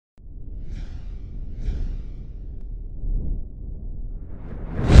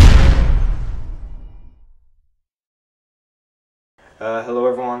Hello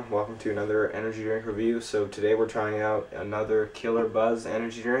everyone, welcome to another energy drink review. So today we're trying out another Killer Buzz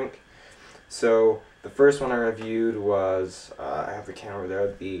energy drink. So the first one I reviewed was, I have the can over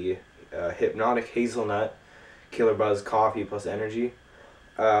there, the Hypnotic Hazelnut Killer Buzz Coffee+Energy.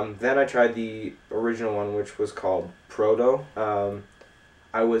 Then I tried the original one, which was called Proto.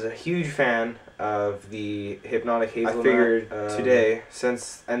 I was a huge fan of the Hypnotic Hazelnut. I figured today,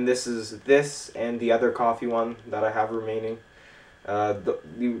 this and the other coffee one that I have remaining,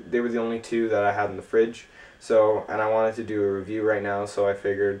 they were the only two that I had in the fridge. So, and I wanted to do a review right now, so I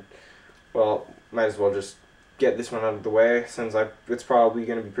figured, well, might as well just get this one out of the way since it's probably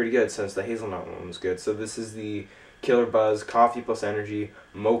going to be pretty good since the hazelnut one was good. So this is the Killer Buzz Coffee+Energy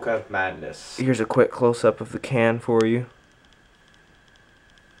Mocha Madness. Here's a quick close-up of the can for you.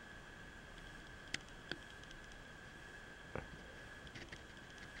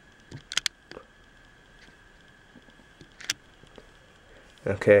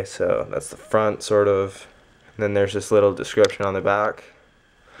 Okay, so that's the front, sort of. And then there's this little description on the back,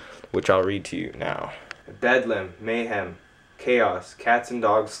 which I'll read to you now. Bedlam, mayhem, chaos, cats and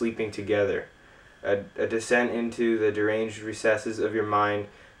dogs sleeping together. A descent into the deranged recesses of your mind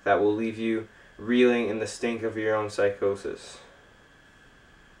that will leave you reeling in the stink of your own psychosis.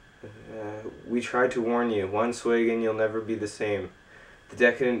 We tried to warn you. One swig and you'll never be the same. The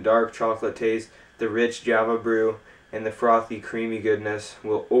decadent dark chocolate taste, the rich Java brew, and the frothy, creamy goodness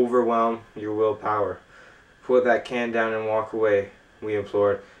will overwhelm your willpower. Put that can down and walk away, we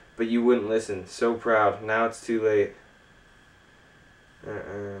implored, but you wouldn't listen. So proud, now it's too late.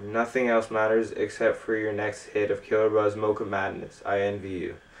 Nothing else matters except for your next hit of Killer Buzz Mocha Madness. I envy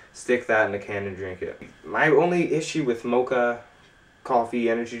you. Stick that in a can and drink it. My only issue with Mocha coffee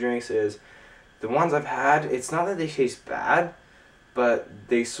energy drinks is the ones I've had, it's not that they taste bad, but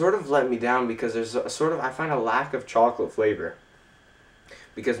they sort of let me down because there's a sort of, I find a lack of chocolate flavor.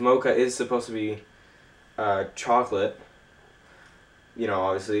 Because mocha is supposed to be chocolate, you know,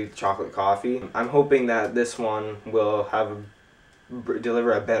 obviously chocolate coffee. I'm hoping that this one will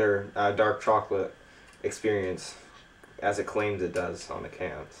deliver a better dark chocolate experience as it claims it does on the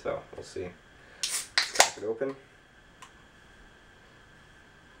can. So we'll see. Let's crack it open.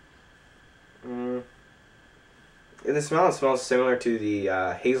 In the smell, it smells similar to the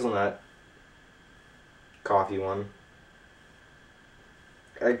hazelnut coffee one.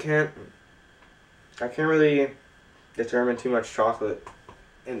 I can't really determine too much chocolate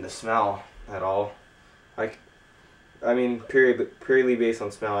in the smell at all. I mean, purely based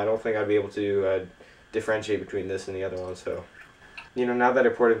on smell, I don't think I'd be able to differentiate between this and the other one. So, you know, now that I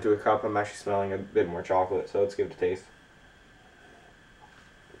poured it into a cup, I'm actually smelling a bit more chocolate. So let's give it a taste.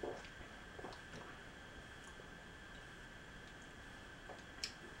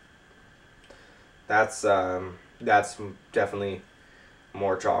 That's definitely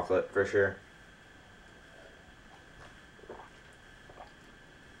more chocolate for sure.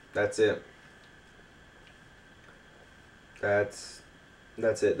 That's it. That's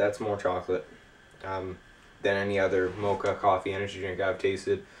it. That's more chocolate than any other mocha coffee energy drink I've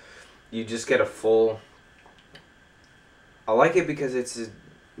tasted. You just get a full. I like it because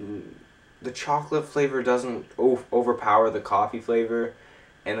the chocolate flavor doesn't overpower the coffee flavor.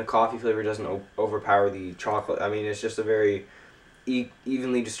 And the coffee flavor doesn't overpower the chocolate. I mean, it's just a very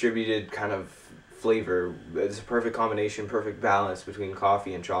evenly distributed kind of flavor. It's a perfect combination, perfect balance between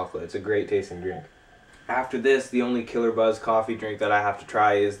coffee and chocolate. It's a great tasting drink. After this, the only Killer Buzz coffee drink that I have to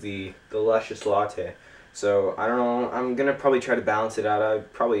try is the Luscious Latte. So, I don't know, I'm going to probably try to balance it out.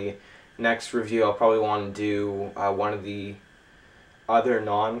 Next review, I'll probably want to do one of the other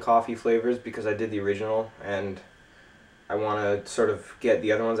non-coffee flavors because I did the original and I want to sort of get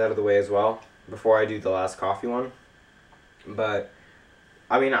the other ones out of the way as well before I do the last coffee one. But,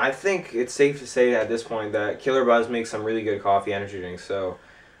 I mean, I think it's safe to say at this point that Killer Buzz makes some really good coffee energy drinks. So,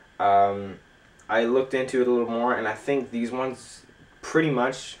 I looked into it a little more, and I think these ones, pretty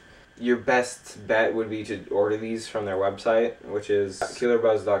much, your best bet would be to order these from their website, which is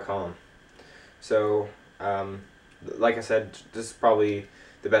killerbuzz.com. So, like I said, this is probably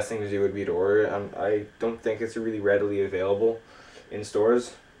the best thing to do would be to order it. I don't think it's really readily available in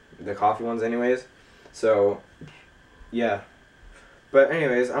stores, the coffee ones anyways. So, yeah. But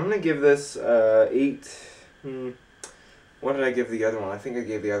anyways, I'm going to give this 8. What did I give the other one? I think I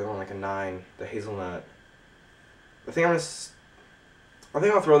gave the other one like a 9, the hazelnut. I think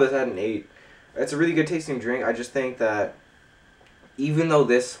I'll throw this at an 8. It's a really good tasting drink. I just think that even though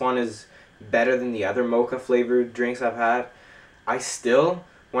this one is better than the other mocha flavored drinks I've had, I still,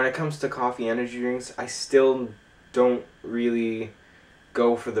 when it comes to coffee energy drinks, I still don't really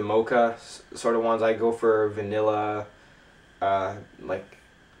go for the mocha sort of ones. I go for vanilla like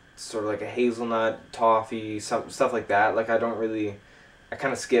sort of like a hazelnut toffee, some stuff like that. Like I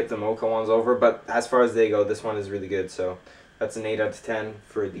kind of skip the mocha ones over, but as far as they go, this one is really good. So that's an 8 out of 10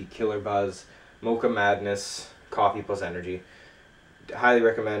 for the Killer Buzz Mocha Madness Coffee+Energy. Highly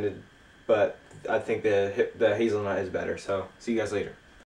recommended, but I think the hazelnut is better. So see you guys later.